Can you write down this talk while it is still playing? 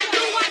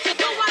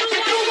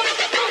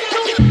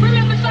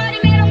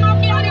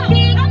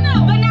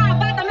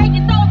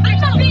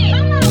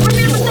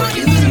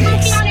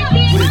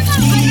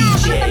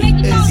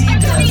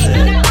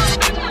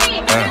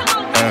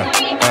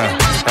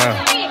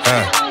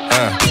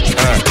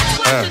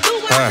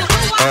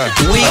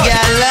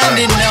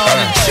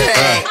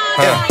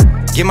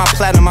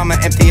platinum, I'ma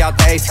empty out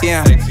the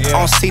ATM.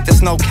 On seat,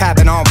 there's no cap,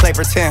 and I don't play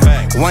pretend.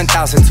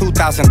 1,000,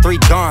 2,000, 3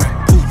 gone.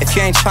 If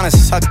you ain't tryna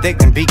suck dick,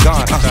 then be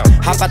gone.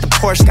 Hop out the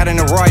Porsche, got in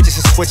the Roy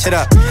just to switch it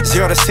up.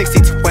 0 to 60,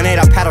 2.8,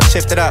 I paddle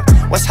shift it up.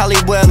 West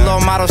Hollywood, low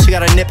model, she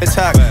got a nip and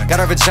tuck.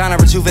 Got her vagina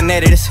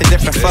rejuvenated, it's a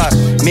different fuck.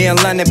 Me in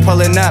London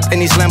pulling up in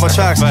these Lambo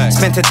trucks.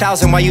 Spent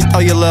 10,000 while you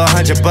throw your little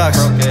 $100.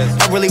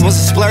 That really was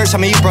a splurge, I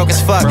mean you broke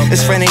as fuck.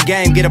 It's friend and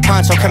game, get a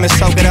poncho, come and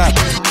soak it up.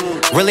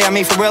 Really, I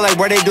mean for real, like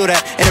where they do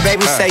that. And the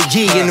babies say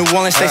G, in New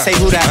Orleans they say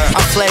who that.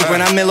 I'm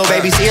flagrant, I'm in Lil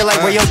Baby's ear like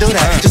where you do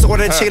that. Just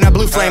order the chicken at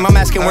Blue Flame, I'm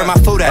asking where my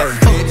food at.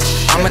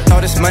 I'ma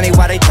throw this money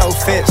while they throw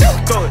fits.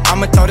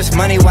 I'ma throw this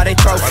money while they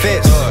throw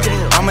fits.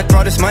 I'ma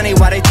throw this money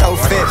while they throw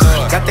fits.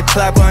 Got the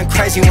club going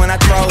crazy when I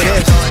throw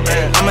this.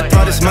 I'ma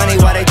throw this money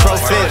while they throw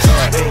fits.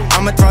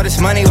 I'ma throw this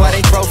money while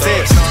they throw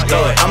fits.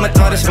 I'ma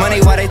throw this money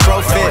while they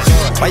throw fits.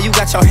 While you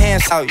got your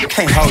hands out, you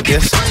can't hold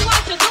this.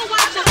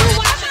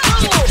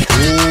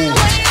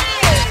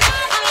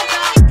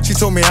 She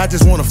told me I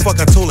just wanna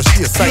fuck, I told her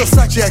she a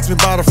sight. She asked me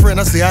about a friend,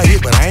 I say I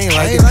hit, but I ain't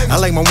like it. I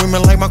like my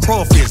women like my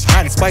crawfish,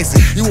 hot and spicy.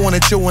 You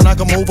wanna chill when I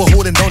come over,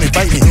 hold and don't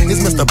invite me.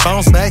 It's Mr.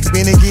 Bounce Back,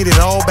 spin and get it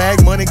all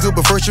back. Money good,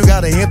 but first you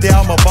gotta empty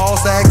out my ball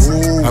sacks.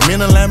 I'm in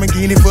a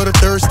Lamborghini for the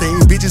third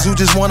stage. Bitches who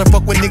just wanna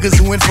fuck with niggas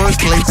who in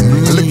first place.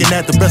 Looking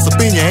at the best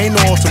opinion, ain't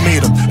no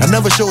ultimatum. I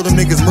never showed them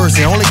niggas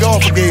mercy, only God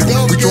forgave them.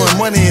 We throwing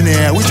money in the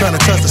air, we trying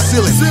to touch the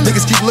ceiling.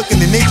 Niggas keep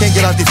looking and they can't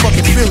get out their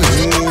fucking feelings.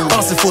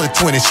 Bounce it for the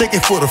 20, shake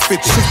it for the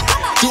 50.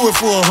 Do it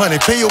for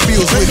 100, pay your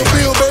bills with it.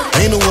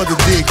 Ain't no other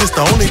dig, it's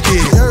the only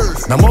dig.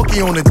 Now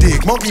monkey on the dick,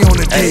 monkey on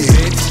the dig.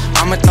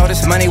 I'ma throw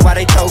this money while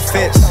they throw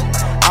fits.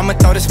 I'ma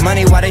throw this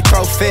money while they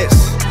throw fits.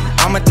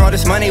 I'ma throw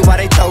this money while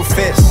they throw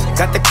fits.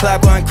 Got the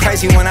club going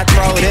crazy when I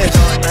throw this.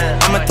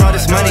 I'ma throw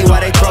this money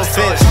while they throw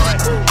fits.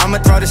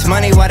 I'ma throw this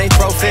money while they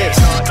throw fits.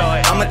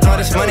 I'ma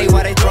throw this money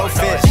while they throw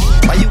fits.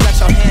 While you got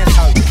your hands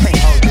out, you can't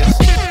hold this.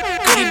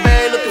 Pretty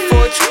bad looking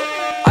for a treat.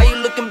 Are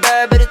you looking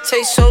bad, but it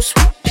tastes so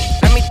sweet.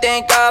 Let me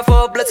thank God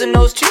for a blessing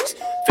those cheeks.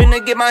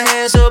 Finna get my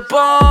hands up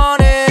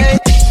on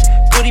it.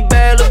 Pretty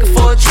bad looking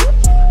for a treat.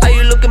 Are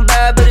you looking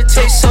bad, but it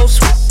tastes so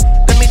sweet.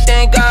 Let me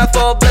thank God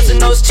for a blessing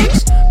those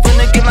cheeks.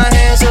 Finna get my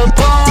hands up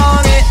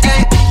on it.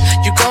 Ay.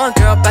 You going,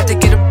 girl, about to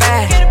get a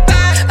bag.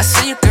 I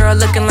see you, girl,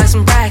 looking like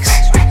some racks.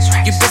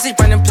 You busy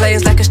running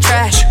plays like it's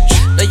trash.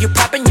 Know you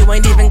poppin', you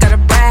ain't even got a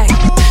brag.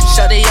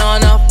 Shawty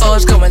on her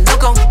foes going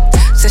loco.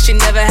 Said she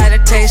never had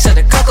a taste of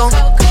the cocoa.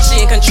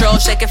 She in control,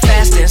 shake it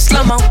fast in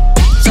slow-mo.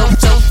 So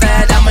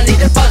fat, I'ma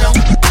need a photo.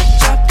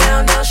 Drop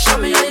down, now show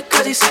me all your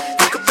goodies.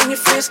 You can bring your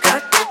friends,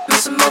 got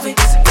miss a movie.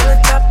 Feel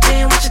a top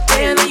 10, what you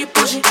doing, are you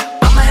bougie?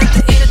 I'ma have to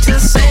eat it till the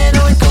sand,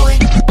 oh, we going.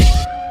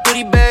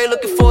 Booty bag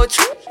looking for a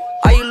treat.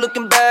 Are you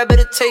looking bad, but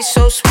it tastes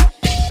so sweet.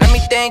 Let me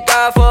thank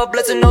God for a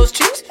blessing those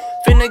cheeks.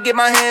 Finna get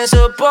my hands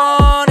up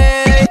on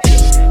it.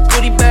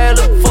 Booty bag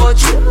looking for a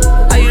treat.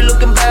 Are you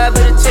looking bad,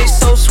 but it tastes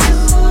so sweet.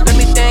 Let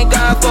me thank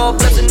God for a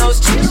blessing those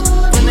cheeks.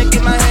 Finna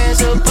get my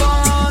hands up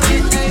on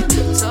it.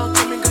 So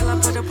come and girl, I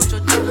put up with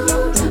your dinner.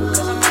 Cause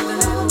I'm not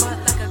gonna have butt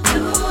like a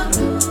killer.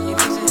 You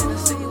mix it in the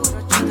city with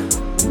a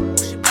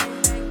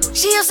cheetah.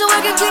 She used to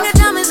work at King of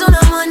Diamonds on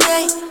a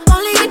Monday.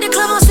 Only hit the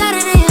club on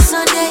Saturday and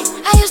Sunday.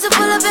 I used to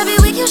pull up every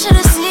week, you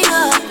should've seen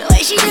her. The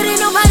way she did it,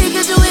 nobody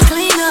could do it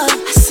cleaner.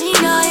 I seen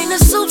her in a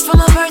suit for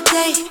my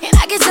birthday. And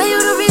I can tell you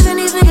the reason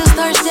these niggas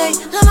thirsty.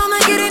 Lil' mama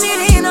getting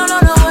it in on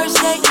the worst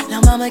day.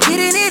 Lil' mama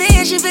getting it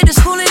in, she fit the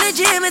school and the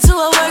gym into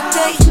a work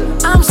day.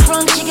 I'm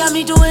sprung, she got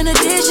me doing the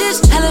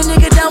dishes. Hell a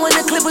nigga down when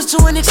the clip was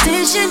to an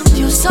extension.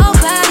 You so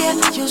bad, yeah,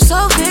 you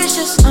so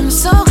vicious. I'm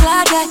so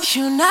glad that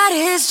you not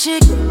his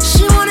chick.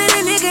 She wanted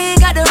a nigga,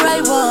 ain't got the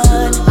right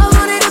one. I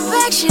wanted a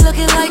bag, she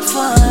looking like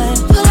fun.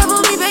 Pull up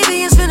on me,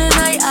 baby, and spend the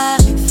night.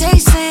 They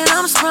saying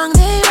I'm sprung,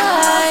 they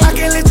right. I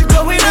can't let you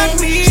go without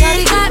me.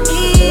 Shawty got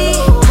me.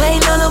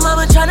 Waiting on her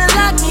mama tryna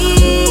lock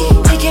me.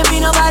 It can't be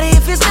nobody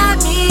if it's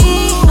not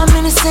me. I'm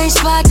in the same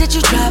spot that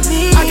you dropped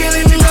me. I can't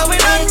let you go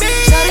without me.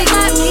 Shawty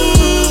got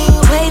me.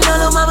 Waiting on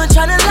her mama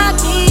tryna lock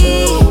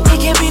me. It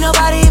can't be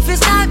nobody if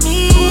it's not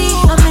me.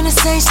 I'm in the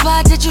same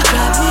spot that you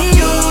dropped me.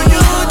 You.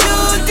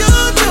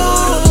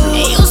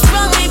 And you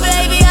sprung me,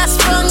 baby, I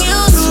sprung you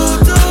too.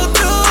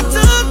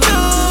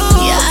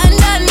 Yeah,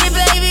 undone me,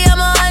 baby, I'm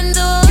a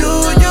undo.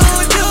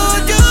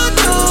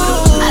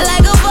 I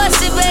like a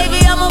bossy,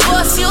 baby, I'm a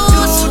boss you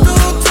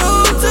too.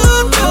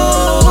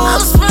 I'm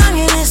sprung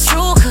and it's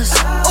true, cause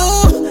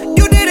Ooh,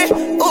 you did it,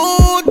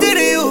 ooh, did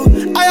it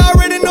you. I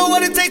already know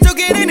what it takes to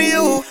get into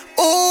you.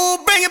 Ooh,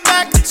 bring it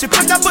back. She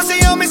put that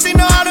pussy on me, she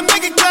know how to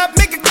make it clap,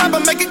 I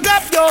make it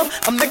clap, yo.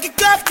 I make it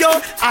clap, yo.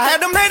 I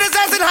had them haters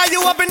asking how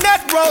you up in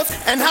that road,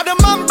 and how them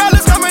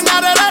umbrellas coming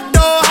out of that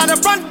door, how the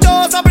front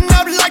doors open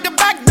up like the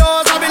back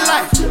doors. I be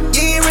like,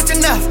 you ain't rich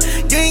enough.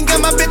 You ain't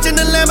got my bitch in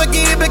the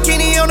Lamborghini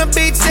bikini on the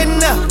beach sitting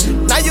up.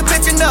 Now you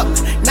bitching up,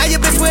 now you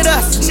bitch with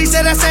us. She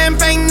said that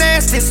champagne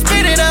nasty,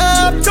 spit it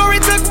up. Tory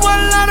took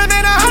one line and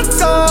made a hot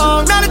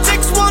song. Now the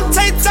chicks want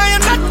tapes, I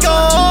am not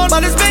gone.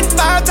 But it's been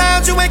 5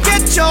 times you ain't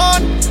get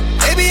on.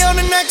 Baby on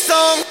the next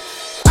song.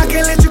 I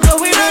can't let you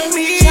go without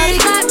me. Shawty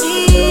got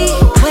me.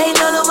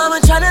 Waiting on her mama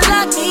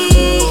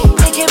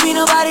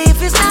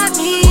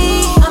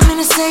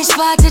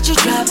spot that you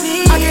drop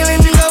me. I can't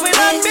let you go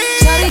without me.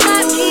 Shawty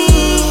got me.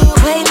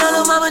 Waiting on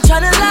the mama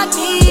tryna lock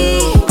me.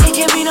 It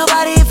can't be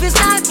nobody if it's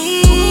not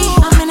me.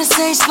 I'm in the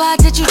same spot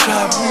that you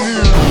drop me.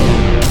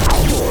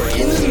 You're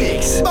in the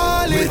mix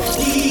with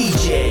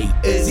DJ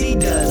as he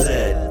does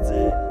it.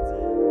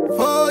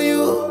 For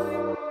you.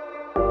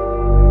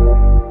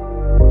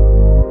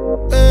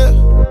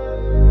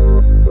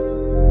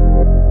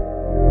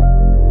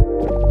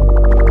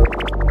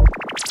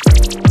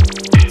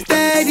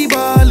 Steady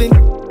ballin'.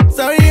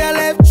 Sorry I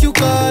left you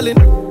calling.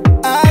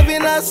 I've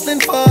been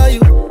hustling for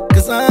you,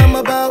 cause I'm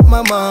about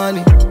my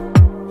money.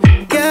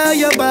 Girl,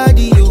 your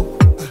body, you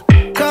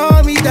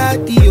call me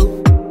daddy,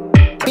 you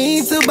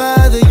need to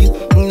bother you.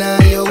 Now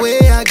your way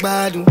I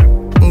gbadu.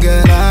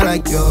 Girl, I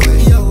like your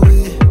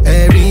way.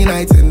 Every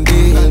night and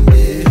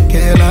day.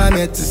 Girl, I'm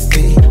here to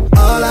stay.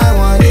 All I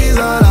want is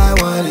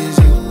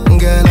you.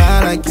 Girl,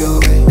 I like your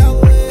way.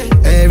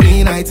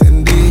 Every night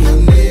and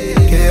day.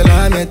 Girl,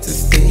 I'm here to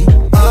stay.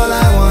 All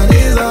I want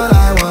is you.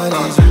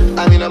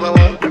 I be number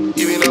one,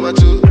 you be number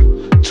two.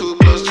 2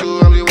 plus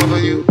 2, I'm the one for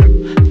you.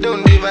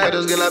 Don't divide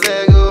us, girl, I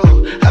beg you.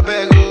 I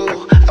beg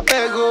you, I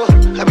beg you.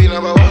 I be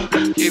number one,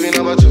 you be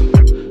number 2.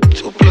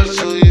 2 plus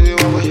 2, you be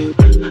one for you.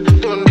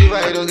 Don't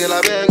divide us, girl,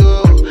 I beg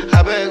you.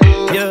 I beg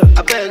you, yeah.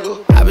 I beg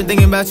you. I've been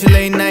thinking about you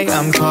late night,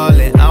 I'm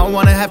calling. I don't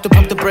wanna have to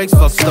pump the brakes,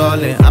 fuck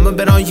stalling. I'ma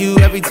bet on you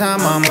every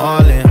time I'm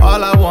all in.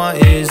 All I want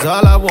is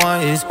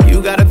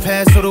you got a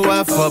pass, so do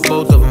I, fuck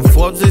both of them.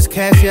 Forbes is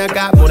cash, yeah, I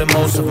got more than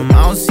most of them.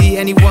 I don't see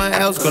anyone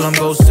else, girl, I'm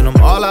ghosting them.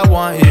 All I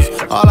want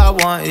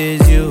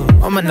is you.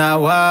 I'm a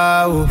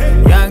wow,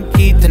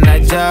 Yankee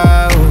tonight,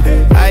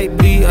 Jahu. I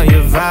be on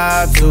your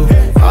vibe too.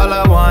 All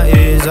I want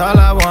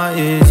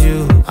is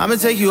you. I'ma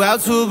take you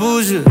out to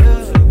Abuja.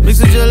 Mix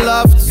with your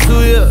love for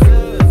Suya.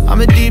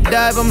 I'm a deep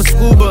dive, I'm a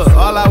scuba.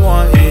 All I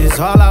want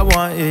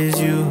is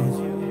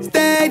you.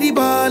 Steady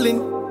ballin'.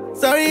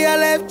 Sorry I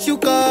left you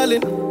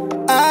calling.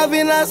 I've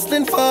been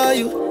hustling for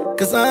you,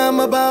 cause I'm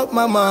about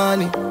my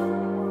money.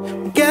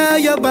 Girl,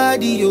 your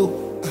body, you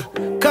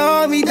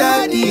call me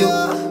daddy,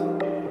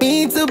 you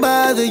need to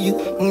bother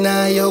you.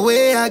 Now your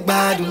way I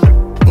gbadu.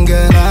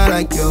 Girl, I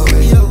like your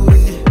way.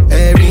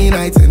 Every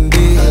night and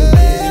day.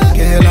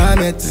 Girl, I'm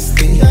here to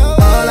stay.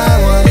 All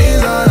I want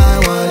is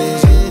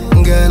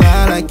you. Girl, I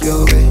like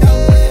your way.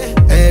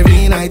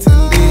 Every night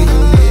and day.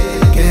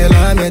 Girl,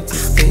 I'm here to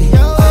stay.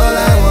 All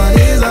I want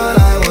is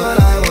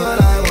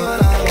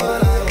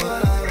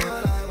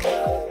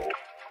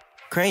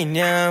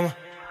Cranium,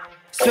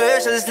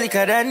 special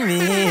slicker than me.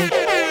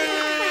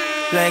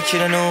 Like she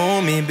don't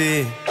know me,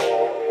 babe.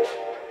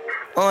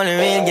 Only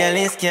real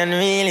girls can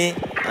really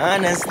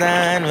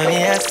understand what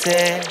I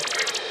say.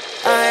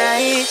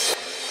 Alright.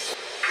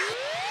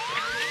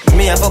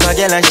 Me a fuck a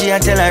girl and she a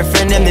tell her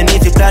friend them they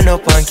need to plan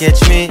up and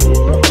catch me.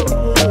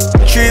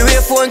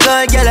 3-way phone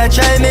call, girl I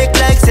try make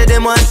like say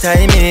them one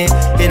time me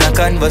in a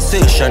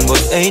conversation,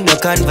 but ain't no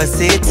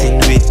conversating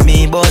with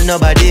me, but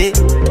nobody.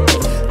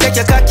 Take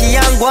your cocky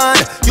and go on,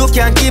 you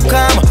can keep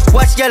calm.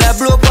 Watch girl I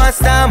blow up and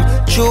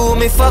stamp. True,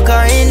 me fuck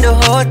her in the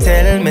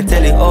hotel. Me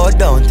tell it all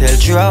down, tell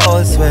true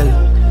all swell.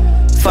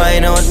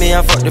 Find out me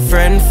I fuck the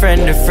friend,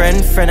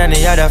 and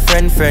the other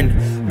friend.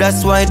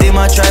 That's why they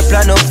might try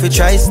plan up for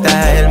try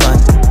style, man.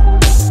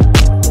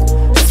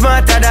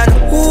 Smarter than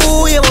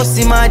who you must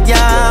see mad,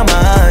 yeah,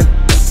 man.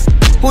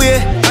 Who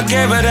yeah? I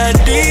gave her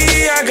that D,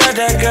 I got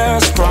that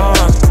girl sprung.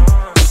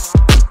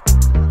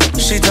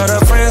 She told her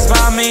friends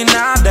about me,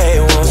 now they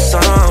want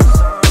some.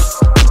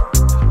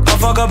 I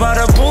fuck about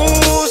a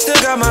pool,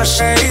 still got my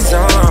shades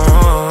on.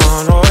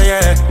 Oh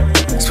yeah,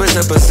 switch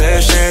the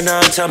position,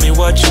 now tell me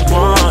what you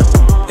want.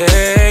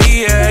 Yeah.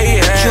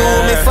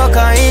 True, me fuck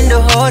her in the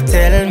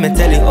hotel. Me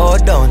tell it all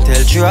down,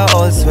 tell true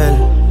all swell.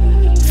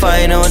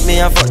 Find out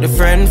me I fuck the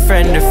friend,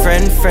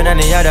 and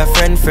the other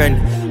friend.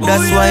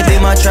 That's why they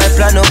might try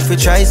plan up for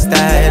try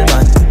style,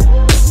 man.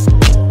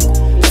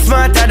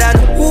 Smarter than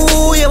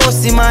who you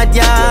must see mad,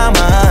 yeah,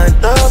 man.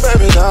 No,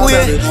 baby.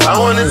 I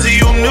wanna see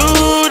you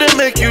nude and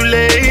make you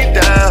lay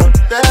down.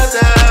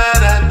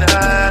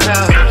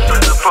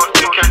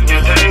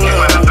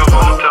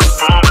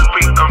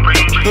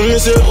 And you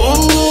say,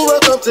 ooh,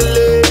 welcome to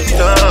lay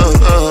down.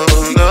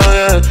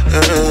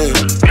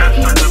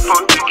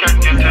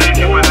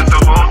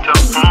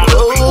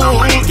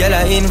 Girl,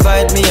 I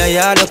invite me a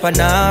yard up and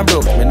I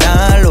broke. Me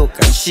nah look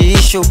and she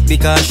shook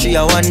because she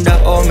a wonder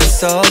how me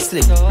so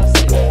slick.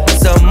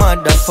 So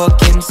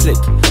motherfucking slick.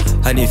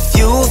 And if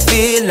you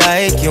feel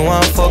like you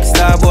want fuck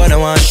star boy, I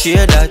want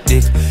share that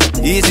dick.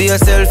 Easy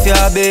yourself,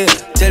 yeah, babe.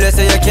 Tell her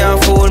say you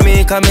can't fool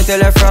me, come me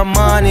tell her from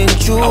morning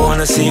true. I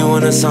wanna see you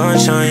in the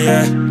sunshine,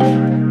 yeah.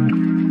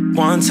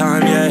 One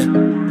time, yeah.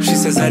 She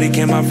says that he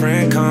can my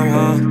friend come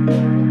home.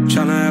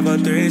 Tryna have a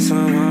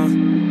threesome, huh?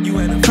 You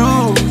ain't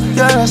true,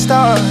 you're a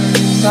star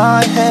in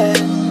my head.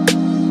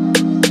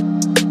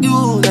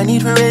 You that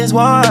need to raise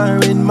war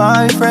in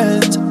my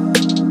friends.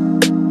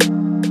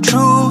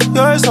 True,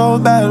 you're so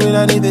bad when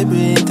I need to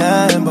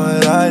pretend,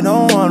 but I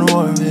don't want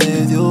war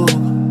with you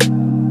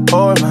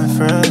or my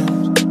friends.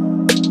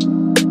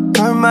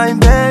 You're my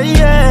baby.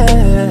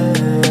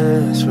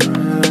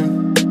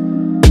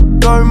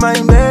 You're my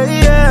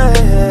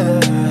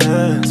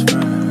best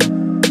friend.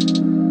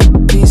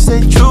 He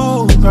said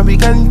true, probably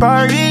can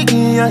party,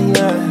 yeah.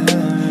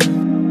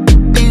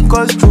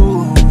 Because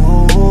true,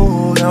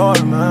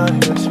 you're my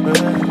best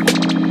friend.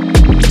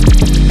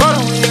 All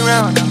the way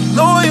around, I'm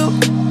loyal.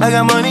 I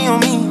got money on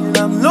me and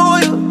I'm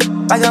loyal.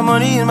 I got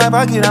money in my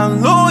pocket,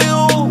 I'm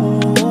loyal.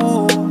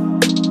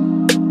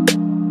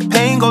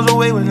 Pain goes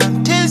away when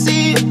I'm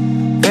tipsy.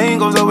 Pain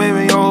goes away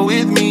when you're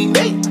with me.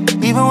 Hey.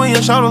 Even when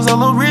your shadows a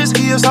little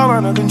risky, it's all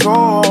under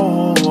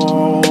control.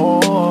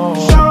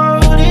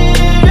 Shorty,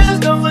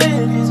 just don't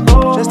let this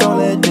go. Just don't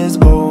let this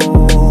go.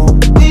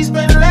 We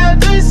spent the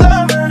last 3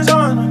 summers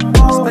on the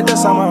road. Spent the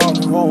summer on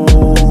the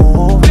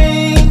road. We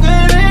ain't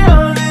getting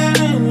on it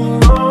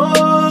anymore.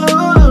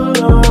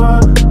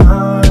 I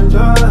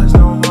just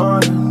don't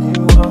want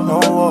anyone.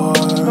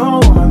 No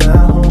one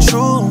else.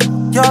 True,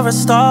 you're a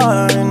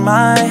star in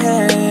my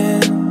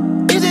head.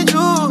 Is it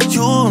true?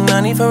 You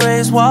not need to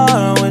raise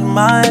war with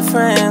my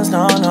friends,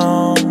 no.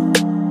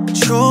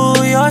 True,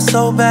 you're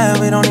so bad,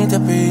 we don't need to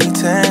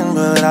pretend.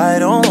 But I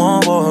don't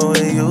want war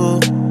with you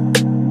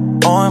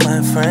or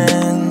my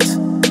friends.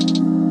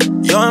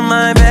 You're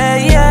my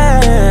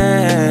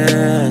best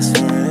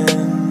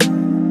friend.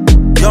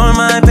 You're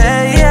my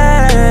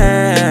best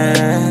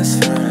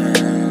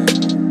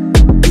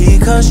friend.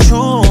 Because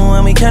true,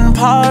 when we can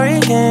party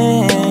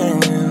again,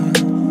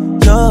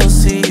 you'll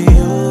see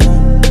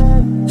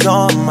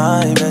you're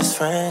my best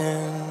friend.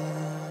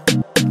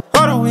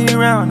 All the way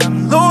around,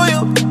 I'm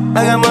loyal.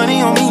 I got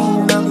money on me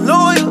and I'm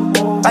loyal.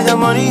 I got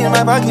money in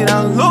my pocket,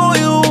 I'm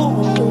loyal.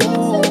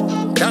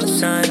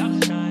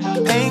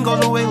 Pain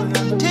goes away when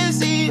I'm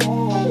tipsy.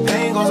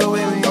 Pain goes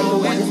away when you're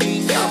with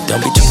me.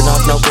 Don't be tripping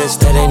off no bitch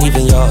that ain't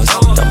even yours.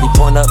 Don't be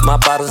pouring up my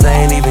bottles that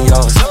ain't even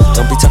yours.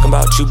 Don't be talking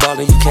about you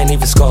ballin', you can't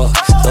even score.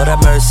 Lord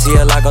have mercy,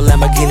 like a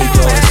Lamborghini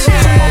doors.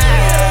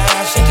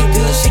 Shake it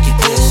good, shake it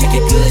good, shake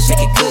it good,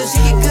 shake it good,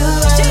 shake it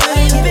good, shake it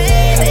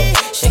baby.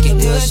 Shake it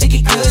good, shake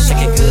it good,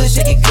 shake it good,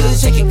 shake it good,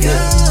 shake it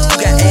good. You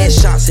got ass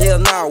shots, hell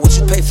nah, what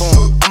you pay for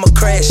them? I'ma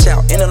crash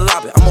out in the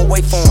lobby, I'ma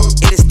wait for them.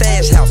 In his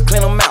stash house,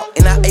 clean them out,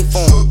 and I ate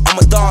for him. I'm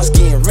a dark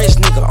skin, rich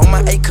nigga on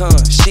my Akon.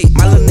 Shit,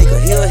 my little nigga,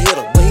 he'll hit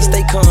her, but he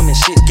stay calm and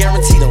shit.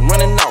 Guaranteed I'm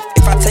running off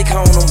if I take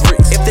home them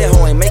bricks. If that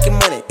hoe ain't making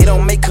money, it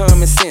don't make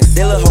common sense.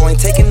 That little hoe ain't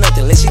taking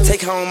nothing, let she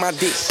take home my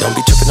dick. Don't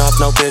be tripping off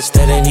no bitch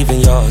that ain't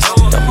even yours.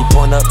 Don't be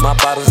pouring up my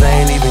bottles that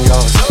ain't even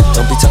yours.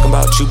 Don't be talking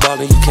about you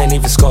ballin', you can't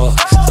even score.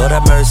 Lord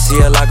have mercy,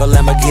 like a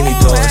Lamborghini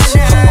doors.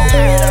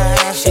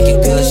 Shake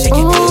it good, shake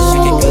it good,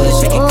 shake it good,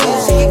 shake it good,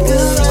 shake it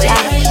good.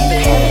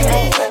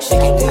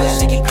 Shake it good,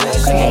 shake it good,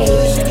 shake it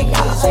good, shake it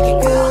good, shake it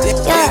good.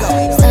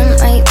 Something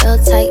right real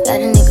tight,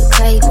 got a nigga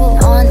crazy.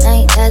 All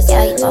night, that's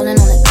right, ballin'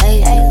 on the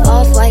day.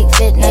 Off-white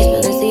fit,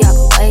 nice, Balenciaga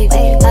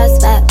wavy.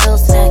 Fast, fat, real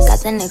snack, got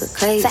that nigga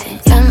crazy.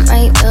 Something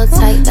right real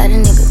tight, got a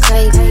nigga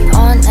crazy.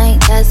 All night,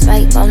 that's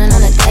right, ballin'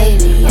 on the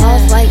daily.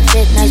 Off-white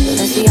fit, nice,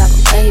 Balenciaga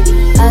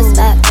wavy. Fast,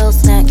 fat, real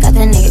snack, got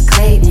that nigga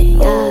crazy.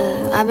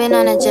 I've been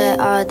on a jet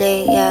all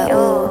day, yeah,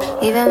 ooh.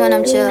 Even when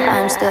I'm chill,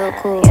 I'm still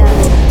cool.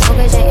 Smoke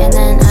a J and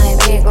then I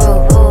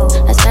regroup,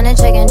 ooh. I spend a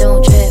check and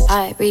don't trip,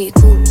 I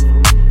recoup,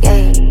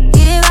 yeah.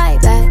 Get it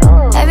right back,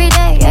 every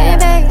day,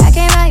 I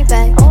can't write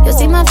back. You'll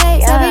see my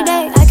face every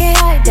day, I can't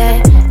hide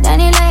that.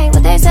 Danny Lane,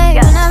 what they say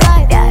when I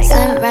ride back.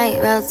 Slim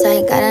right, real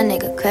tight, got a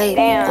nigga crazy.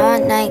 All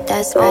night,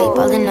 that's right,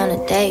 ballin' on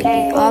a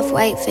daily.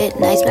 Off-white fit,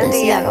 nice,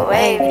 Balenciaga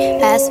wavy.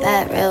 Fast,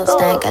 fat, real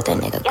stank, got that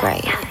nigga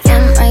crazy.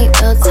 Slim right,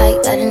 real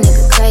tight, got a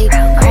nigga crazy.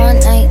 All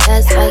night,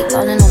 that's right,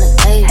 ballin' on a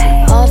daily.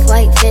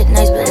 Off-white fit,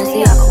 nice,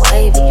 Balenciaga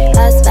wavy.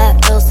 Fast, fat,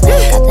 real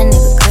stank, got that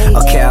nigga crazy.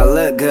 Okay, I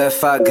look good,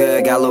 fuck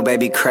good, got little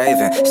baby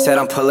craving. Said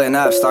I'm pulling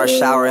up, start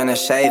showering and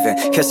shaving.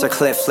 Kiss her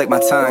clit, flick my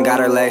tongue, got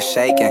her legs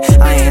shaking.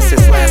 I ain't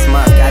since last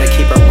month, gotta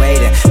keep her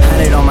waiting.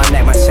 100 on my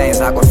neck, my chain's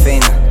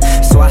Aquafina.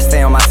 So I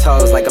stay on my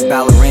toes like a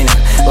ballerina.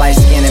 Light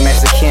skin and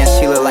Mexican,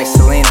 she look like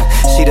Selena.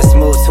 She the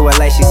smooth to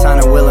LA, she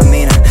signed her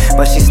Wilhelmina.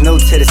 But she's new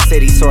to the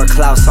city, so her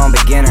clout's on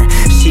beginner.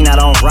 She not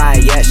on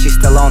ride yet, she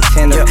still on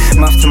Tinder.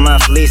 Month to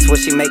month lease, will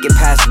she make it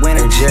past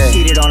winter?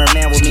 Cheated on her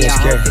man with me, I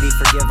hope that he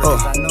forgive her.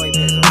 Cause I know he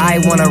pays her. I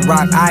wanna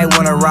rock, I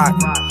wanna rock.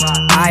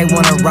 I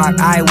wanna rock,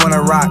 I wanna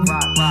rock.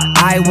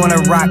 I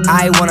wanna rock,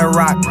 I wanna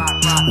rock.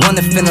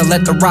 Wanna finna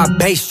let the rock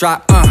bass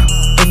drop,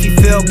 If you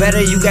feel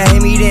better, you can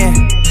hit me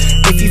then.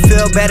 If you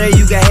feel better,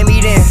 you can hit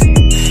me then.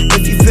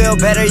 If you feel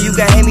better, you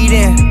can hit me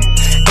then.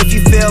 If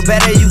you feel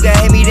better, you can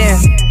hit me then.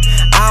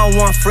 I don't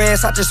want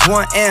friends, I just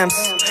want M's.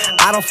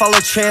 I don't follow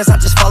trends, I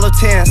just follow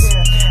tens.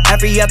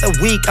 Every other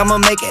week, I'ma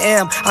make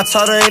an M. I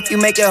told her if you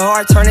make it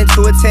hard, turn it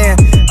to a 10.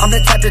 I'm the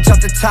type to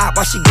jump the top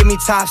while she give me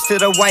tops. Still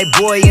the white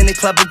boy in the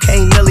club who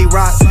can't milli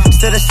rock.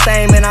 Still the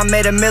same, and I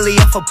made a milli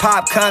off a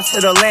pop. Come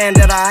to the land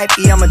that I hype,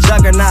 I'm a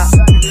juggernaut.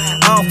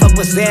 I don't fuck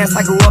with Zans,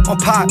 I grew up on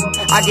pop.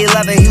 I get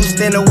love in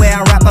Houston the way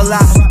I rap a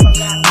lot.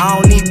 I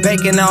don't need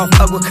bacon, I don't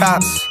fuck with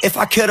cops. If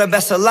I kill the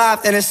best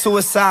alive, then it's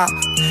suicide.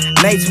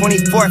 May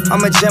 24th,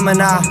 I'm a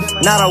Gemini.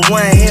 Not a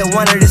one-hit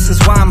wonder, this is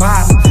why I'm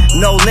hot.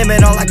 No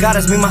limit, all I got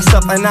is me,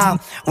 myself, and I.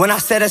 When I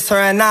said it's her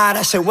and I,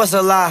 that shit was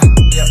a lie.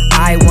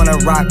 I wanna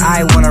rock,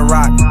 I wanna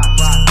rock.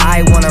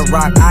 I wanna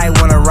rock, I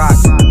wanna rock.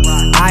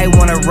 I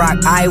wanna rock,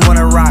 I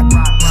wanna rock.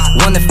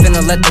 Wanna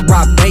finna let the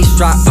rock bass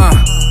drop,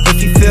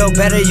 If you feel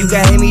better, you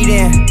can hit me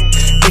then.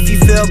 If you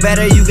feel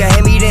better, you can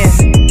hit me then.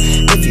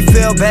 If you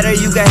feel better,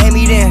 you can hit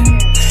me then.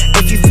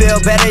 If you feel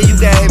better, you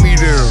can hit me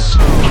there.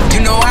 You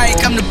know I ain't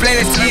come to play,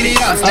 let's get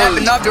it up.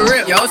 Snapping off the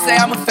rip, yo, say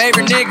I'm a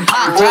favorite nigga.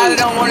 You probably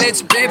don't wanna let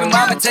your baby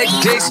mama take a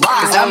picture,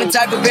 cause I'm the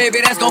type of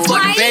baby that's gon'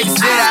 fucking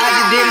babysitter. I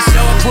just did a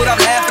show and put up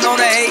laughing on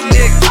the hate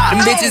nigga.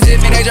 Them bitches hit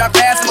me, they drop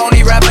fast, I'm on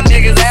these rapper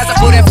niggas' ass. I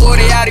put that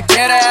 40 out, he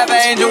better have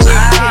an angel with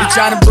me. You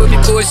tryna book me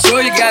for a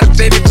show, you got a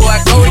baby boy, I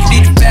go and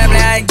feed the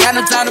family. I ain't got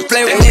no time to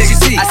play with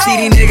niggas. I see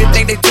these niggas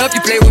think they tough,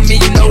 you play with me,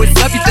 you know it's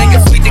up. You think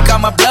it's sweet, they call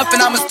my bluff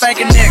and I'm a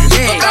spanking nigga.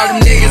 Fuck all them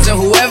niggas and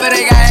whoever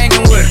they got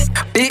hanging with.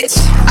 Bitch,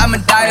 I'ma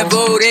die of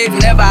old age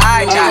whenever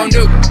I die.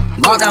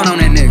 Walk down on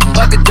that nigga,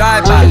 fuck a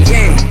drive-by.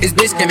 Yeah, this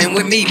bitch came in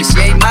with me, but she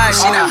ain't mine,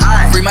 she not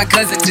high. Free my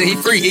cousin till he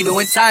free, even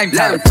when time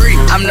let him free.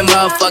 I'm the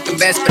motherfucking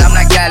best, but I'm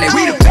not Cali.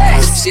 We the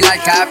best. She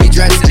like how I be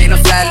dressed, ain't no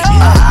salad.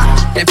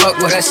 Can't fuck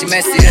with her, she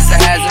messy, that's a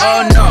hazard.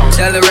 Oh no,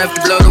 tell the ref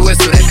to blow the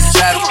whistle, that bitch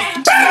travel.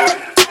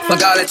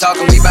 Fuck all that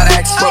talking, we bout to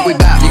act what we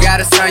bout. You got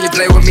a son, you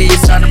play with me, you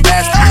son of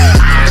bastard.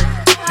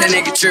 That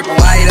nigga trippin',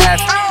 why you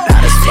laughing? Nah,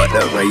 that's fucked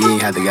up, bro. You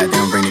ain't have to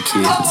goddamn bring the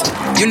kids.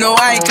 You know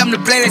I ain't come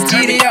to play, let's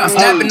get it up.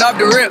 Snapping off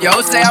the rip,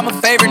 yo, say I'm a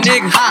favorite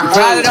nigga. You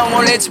probably don't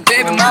wanna let your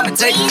baby mama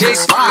take a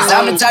picture, cause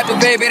I'm the type of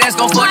baby that's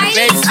gon' fucking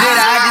babysitter.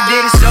 I just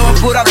did a show and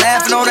put up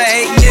laughing on the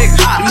hate nigga.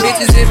 Them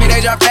bitches hit me,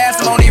 they drop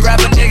fast, I'm on these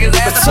rapper niggas'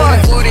 ass.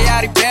 I put that 40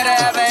 out, he better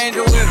have an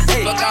angel with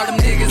him. Fuck all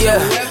them niggas.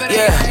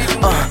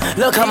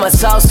 Look, I'ma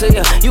talk to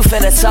you. You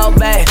finna talk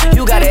back.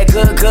 You got that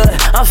good.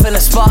 I'm finna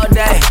spall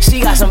that.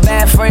 She got some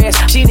bad friends.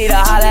 She need to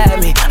holler at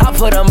me. I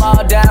put them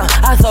all down.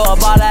 I throw a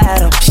ball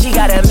at them. She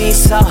got that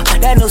miso,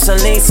 that new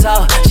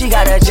Salito. She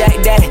got a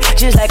Jack Daddy,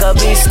 just like a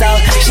beast though.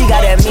 She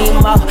got that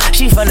Mimo.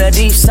 She from the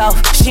deep south.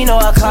 She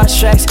know her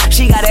contracts.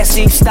 She got that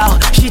steep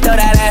style. She throw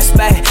that ass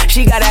back.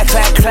 She got that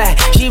clack.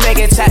 She make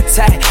it tap.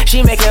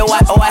 She make it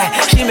whack.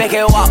 She make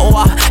it wah.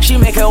 She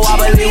make it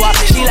wobbly wop.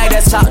 She like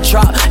that top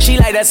drop. She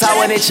like that top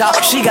when it chop.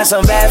 She got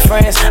some bad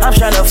friends, I'm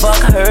tryna fuck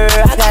her.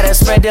 I gotta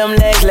spread them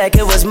legs like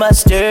it was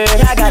mustard.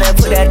 I gotta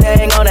put that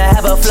thing on to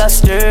have her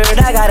flustered.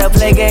 I gotta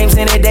play games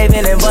in it,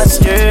 David and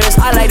Busters.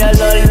 I like that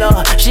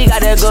little, she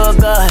got that good.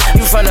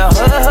 You from the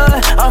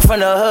hood, I'm from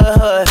the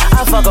hood.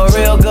 I fuck her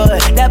real good,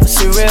 that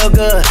pussy real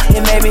good.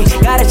 It made me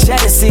gotta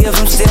check to see if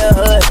I'm still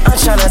hood. I'm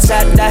tryna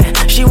tap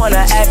that, she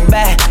wanna act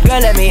back. Girl,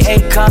 let me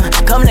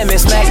come let me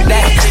smack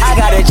that. I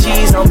got a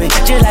cheese on me,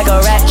 just like a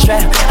rat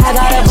trap. I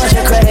got a bunch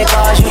of credit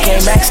cards, you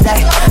can't max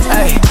that.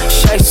 Ay,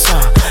 say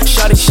some,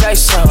 shawty say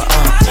some.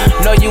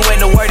 Know you went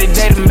to work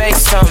today to make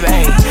some.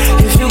 Ay,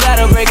 if you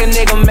gotta break a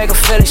nigga, make a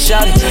feel it,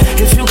 shawty.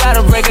 If you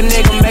gotta break a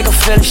nigga, make a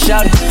feel it,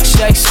 shawty.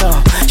 Say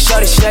some,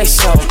 shawty say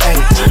some. Ay,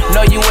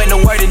 know you went to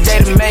work today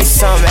to make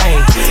some.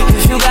 Ay,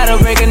 if you gotta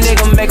break a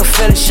nigga, make a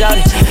feel it,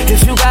 shawty.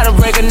 If you gotta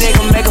break a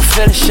nigga, make a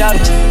feel it, shawty.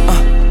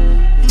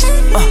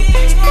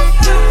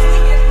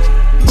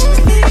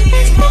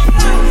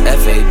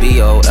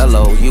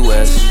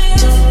 FABOLOUS.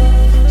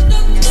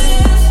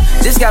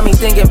 This got me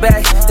thinking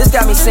back, this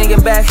got me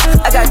singing back.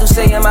 I got Douce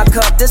in my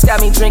cup, this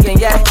got me drinking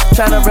yak.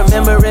 Tryna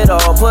remember it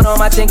all, put on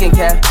my thinking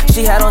cap.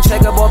 She had on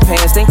checkerboard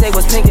pants, think they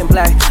was pink and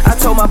black. I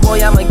told my boy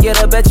I'ma get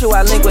her, bet you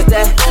I link with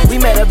that. We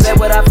made a bet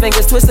with our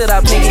fingers twisted,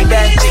 our pinky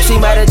back. She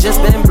might've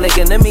just been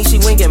blinking, to me she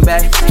winking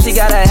back. She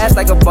got her ass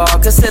like a ball,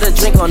 consider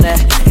drink on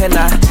that. And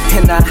I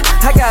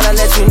gotta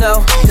let you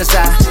know, cause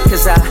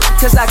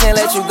I can't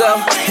let you go.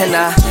 And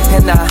I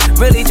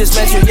really just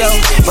met you, yo.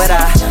 But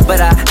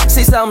I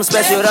see something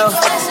special though.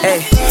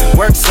 Hey,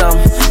 work some,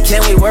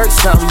 can we work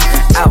some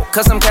out?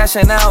 Cause I'm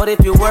cashing out if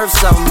you worth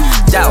something.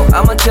 Doubt,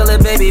 I'ma kill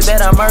it, baby,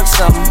 bet I murk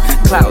something.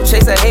 Clout,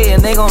 chase a hate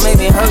and they gon' make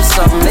me hurt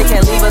something. They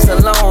can't leave us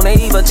alone, they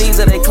either thieves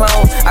or they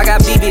clone. I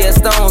got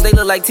BBS stones, they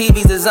look like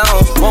TV's the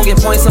zone. Won't get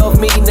points off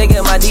me,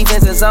 nigga, my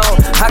defense is on.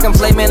 I can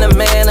play man to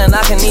man and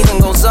I can even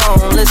go zone.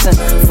 Listen,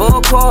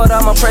 full court,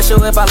 I'ma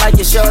pressure if I like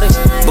you, shorty.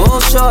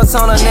 Bull shorts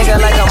on a nigga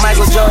like a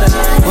Michael Jordan.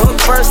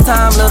 Hook first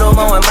time, little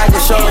Mo and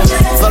Michael Jordan.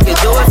 Fuck it,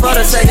 do it for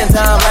the second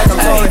time like I'm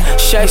Tory.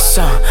 Shay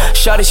some,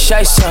 shawty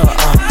shay some.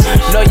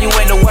 Know you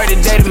went to work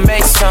today to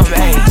make some.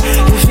 Ay,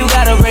 if you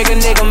gotta break a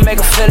nigga, make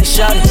a feel it,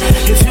 shawty.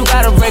 If you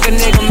gotta break a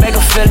nigga, make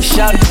a feel it,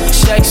 shawty.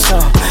 Shay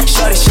some,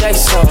 shawty shay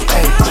some.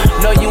 Ay,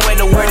 know you went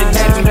to work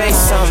today to make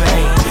some.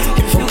 Ay,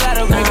 if you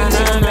gotta break a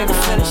nigga, make a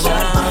feel it,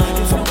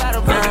 shawty. If you gotta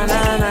break a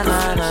nigga,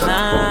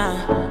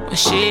 when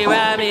she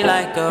ride me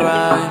like a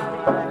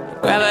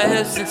ride, grab her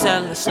hips and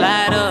tell her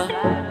slide up,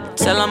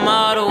 till I'm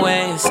all the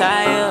way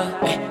inside her.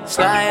 Ay,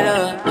 slide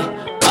up.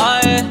 Oh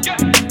yeah,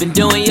 been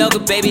doing yoga,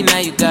 baby, now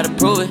you gotta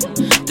prove it.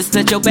 Just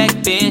let your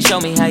back bend, show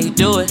me how you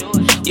do it.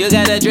 You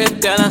got that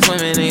drip, girl, I'm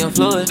swimming in your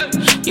fluid.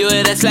 You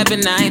hear that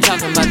slapping, I ain't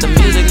talking about the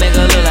music.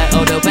 Nigga look like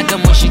Odell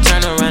Beckham when she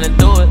turn around and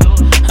do it.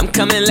 I'm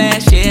coming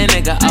last year,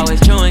 nigga, always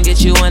chewing. Get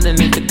you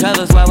underneath the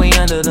covers while we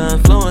under the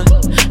influence.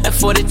 At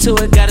 42, to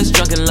it, got us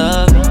drunk in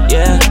love.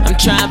 Yeah, I'm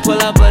trying to pull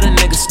up, but a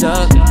nigga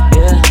stuck.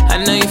 Yeah,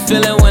 I know you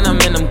feel it when I'm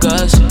in them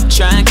gush.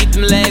 Try and keep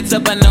them legs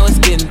up, I know it's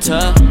getting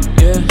tough.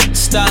 Yeah,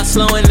 start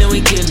slowing, then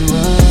we getting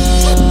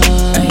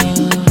rough. Ay,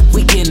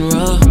 we getting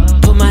rough.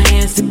 Put my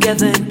hands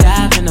together and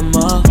dive in the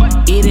mud.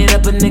 Eat it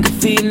up, a nigga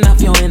feeding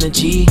off your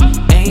energy.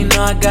 And you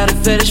know I got a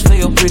fetish for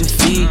your pretty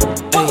feet.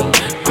 Ay,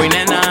 bring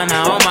that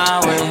nana on my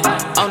way.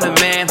 I'm the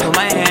man, put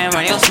my hand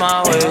around your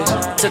small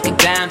waist. Took it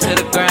down to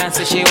the ground,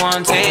 so she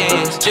want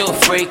taste. You a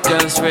freak,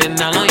 girl, it's written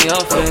all on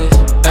your face.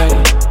 Ay,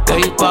 girl,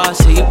 you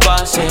bossy, yeah.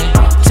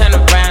 Turn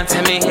around,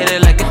 tell me, hit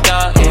it like a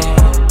dog,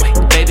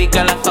 yeah. Baby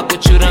girl, I fuck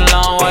with you the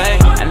long way.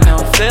 I know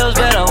it feels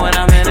better when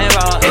I'm in it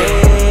raw,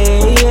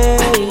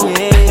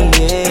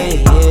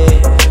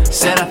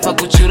 Said I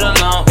fuck with you the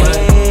long way.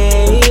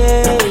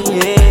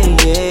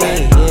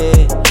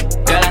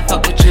 Girl, I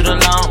fuck with you the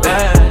long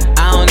way.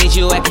 I don't need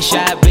you acting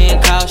shy,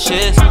 being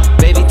cautious.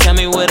 Baby, tell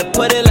me where to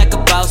put it like a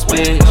boss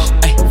bitch.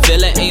 Ay,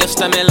 feel it in your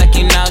stomach like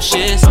you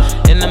nauseous.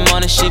 In the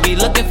morning, she be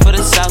looking for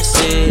the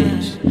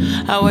sausage.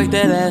 I work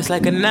that ass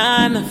like a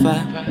 9 to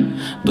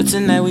 5, but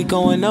tonight we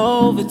going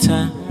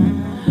overtime.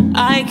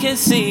 I can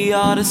see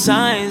all the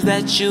signs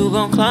that you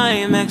gon'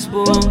 climax,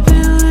 boo.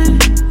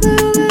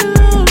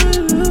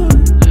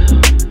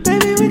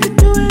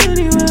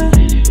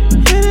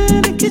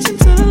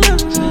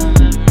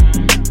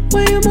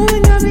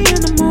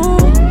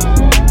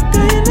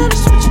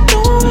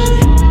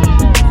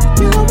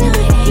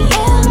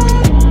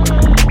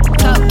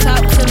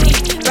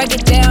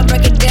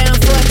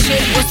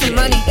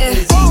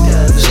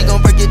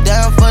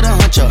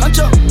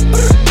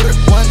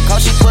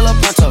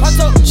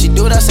 She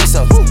do what I say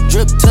so.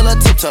 Drip till her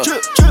tiptoe.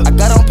 I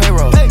got on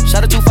payroll.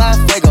 Shout out to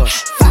 5 Fuego.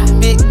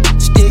 Big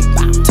stick,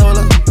 told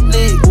her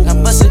leg.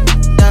 Now bust it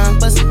down,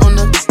 bust it on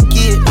the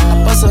kid.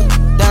 I bust her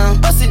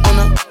down, bust it on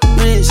the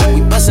bridge.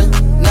 We bustin'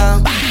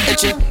 down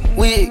at your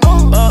wig.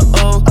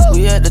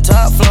 We at the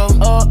top floor.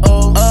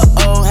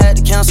 Had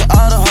to cancel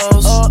all the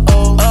hoes.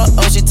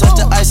 She touched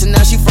the ice and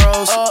now she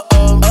froze.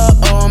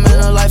 I'm in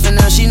her life and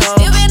now she knows.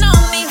 You been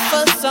on me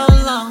for so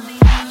long.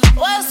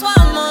 What's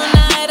one more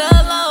night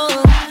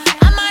alone?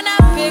 I might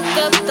not pick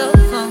up the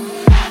phone,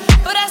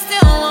 but I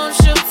still want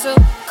you to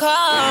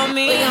call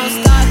me. We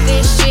gon' start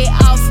this shit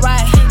off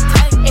right.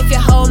 If you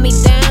hold me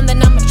down,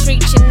 then I'ma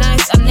treat you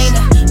nice. I need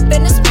a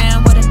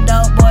businessman with a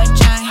dope boy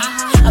chain.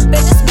 A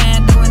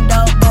businessman doing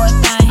dope boy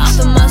things. Off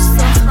the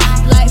muscle,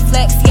 like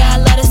flex, yeah, I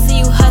love to see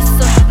you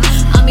hustle.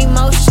 I'm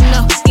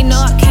emotional, you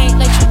know I can't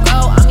let you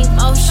go. I'm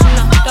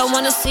emotional, don't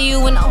wanna see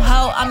you in no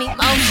hole. I'm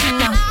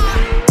emotional.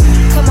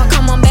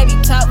 Come on, baby,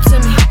 talk to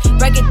me.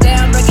 Break it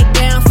down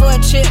for a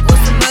chick with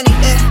some money.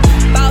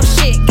 Yeah, bout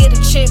shit, get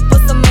a chick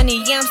with some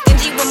money. Yeah, I'm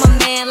stingy with my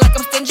man, like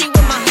I'm stingy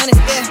with my honeys.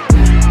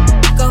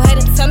 Yeah, go ahead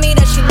and tell me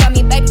that you love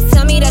me, baby.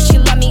 Tell me that you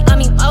love me.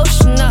 I'm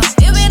emotional.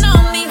 You been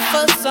on me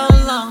for so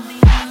long.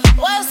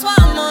 What's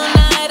one more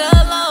night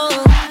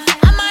alone?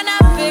 I might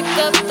not pick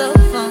up the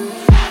phone,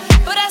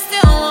 but I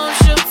still want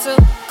you to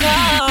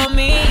call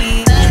me.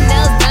 Done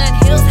nails, done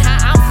heels,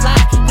 how I'm fly.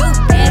 New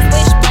bad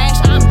wish splash,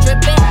 I'm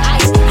dripping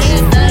ice.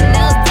 Yeah, done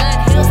nails, done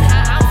heels,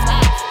 how I'm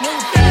fly. New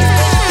bad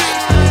wish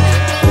splash.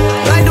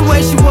 Like the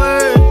way she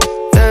work,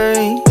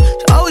 yeah.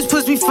 She always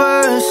puts me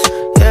first,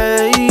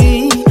 yeah.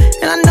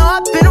 And I know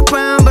I've been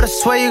around, but I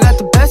swear you got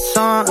the best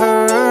on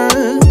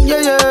earth,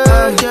 yeah.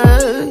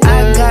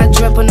 I got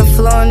drip on the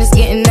floor and it's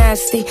getting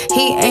nasty.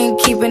 He ain't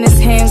keeping his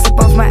hands up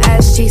off my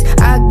ass cheeks.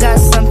 I got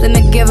something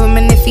to give him,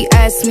 and if he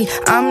asks me,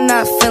 I'm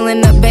not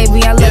feeling up,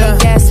 baby, I let him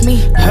gas me.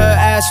 Her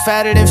ass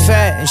fatter than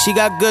fat, and she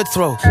got good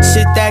throw.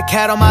 Sit that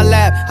cat on my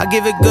lap, I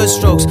give it good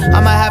strokes. I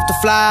might have to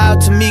fly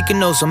out to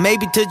Mykonos, or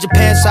maybe to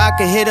Japan so I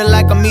can hit her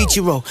like a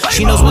Michiro.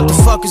 She knows what the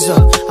fuck is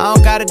up, I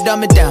don't gotta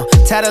dumb it down.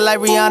 Tatted like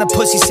Rihanna,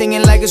 pussy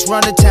singing like it's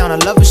run to town. I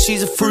love her,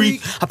 she's a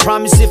freak. I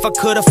promise if I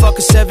could, I'd fuck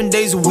her 7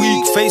 days a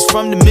week. Face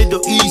from the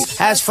Middle East,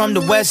 ass from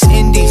the West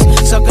Indies.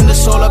 Sucking the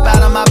soul up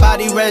out of my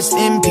body, rest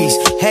in peace.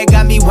 Head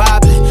got me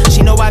wobbling,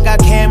 she know I got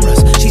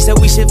cameras. She said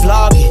we should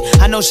vlog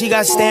it, I know she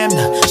got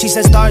stamina. She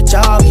said start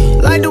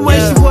jogging. Like the way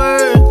she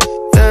work,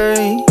 yeah.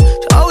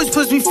 She always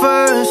puts me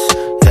first,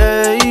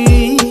 yeah.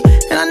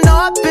 And I know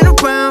I've been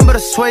around, but I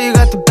swear you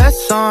got the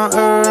best on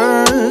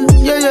earth,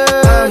 yeah.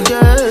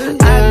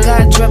 I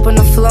got drip on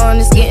the floor and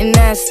it's getting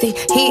nasty.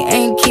 He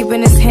ain't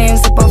keeping his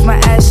hands up off my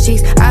ass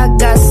cheeks. I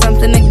got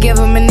something to give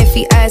him, and if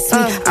he asks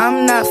me,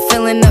 I'm not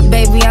feeling up,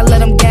 baby, I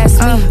let him gas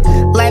me.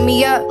 Light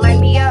me up, light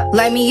me up,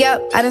 light me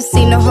up. I done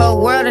seen the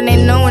whole world and they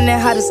knowing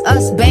that hot as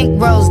us.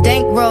 Bank rolls,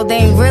 dank roll, they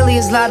ain't really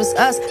as loud as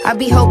us. I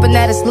be hoping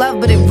that it's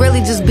love, but it really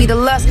just be the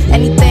lust.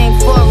 Anything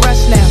for a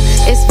rush now.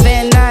 It's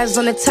Van Nuys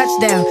on the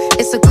touchdown.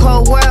 It's a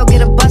cold world,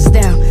 get a bust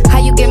down. How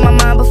you get my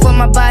mind before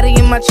my body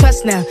and my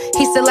trust now?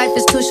 He said life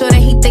is too short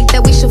and he think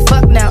that we should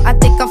fuck now. I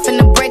think I'm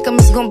finna break him,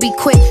 it's gonna be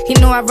quick. He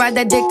know I ride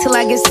that dick till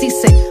I get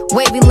seasick.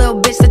 Wavy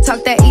little bitch that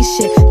talk that E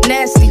shit.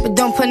 Nasty, but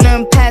don't put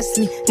nothing past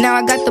me. Now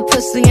I got the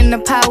pussy and the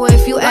power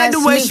if you ask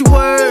me. Like the way she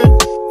work,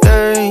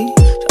 yeah.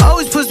 She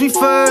always puts me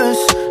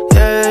first,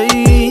 yeah.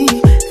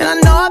 And I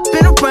know I've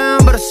been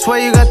around, but I Swear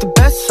you got the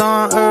best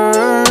on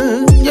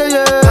earth. Yeah,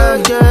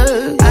 yeah,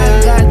 yeah. I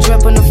got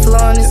drip on the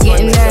floor and it's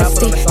getting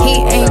nasty.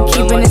 He ain't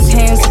keeping his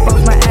hands off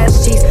my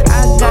ass cheeks.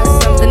 I got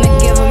something to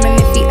give him, and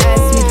if he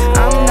asks me,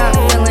 I'm not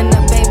feeling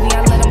up, baby.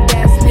 I let him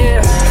gas me.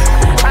 Yeah,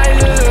 I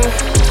just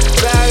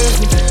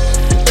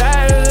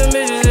bad as the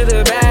bitches is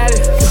the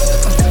baddest.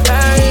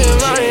 Bad as the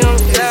money on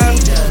the side.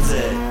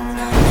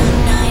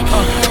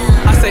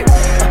 I say,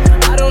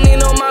 I don't need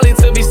no Molly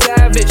to be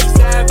savage.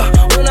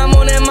 When I'm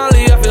on that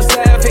Molly, I feel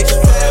savage.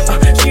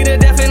 She the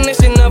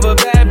definition of a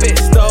bad bitch.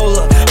 Stole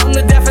her. I'm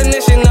the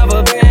definition of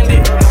a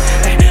bandit.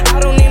 I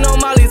don't need no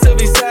Molly to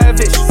be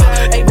savage.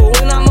 But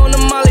when I'm on the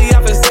Molly,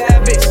 I feel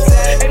savage.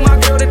 My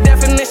girl, the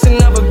definition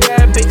of a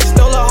bad bitch.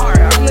 Stole her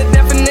heart. I'm the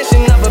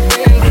definition of a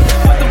bandit.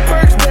 Put the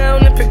perks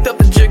down and picked up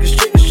the jiggers.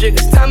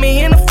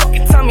 Tommy in the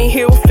fucking Tommy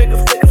Hilfiger.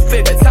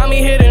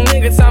 Tommy hit a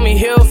nigga, Tommy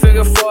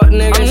Hilfiger. Fuck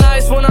niggas. I'm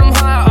nice when I'm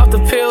high off the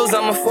pills.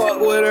 I'ma fuck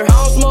with her. I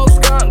don't smoke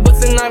skunk, but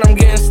tonight I'm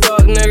getting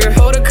stuck, nigga.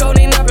 Hold the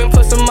codeine up and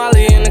put some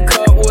Molly in the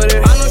cup with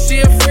her. I know she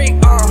a freak,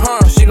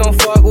 she gon'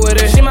 fuck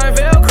with it. She my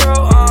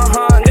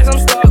Velcro, guess I'm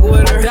stuck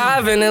with her.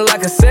 Dive in it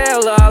like a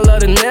sailor, I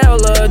love the nail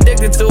her.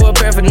 Addicted to her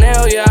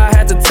paraphernalia,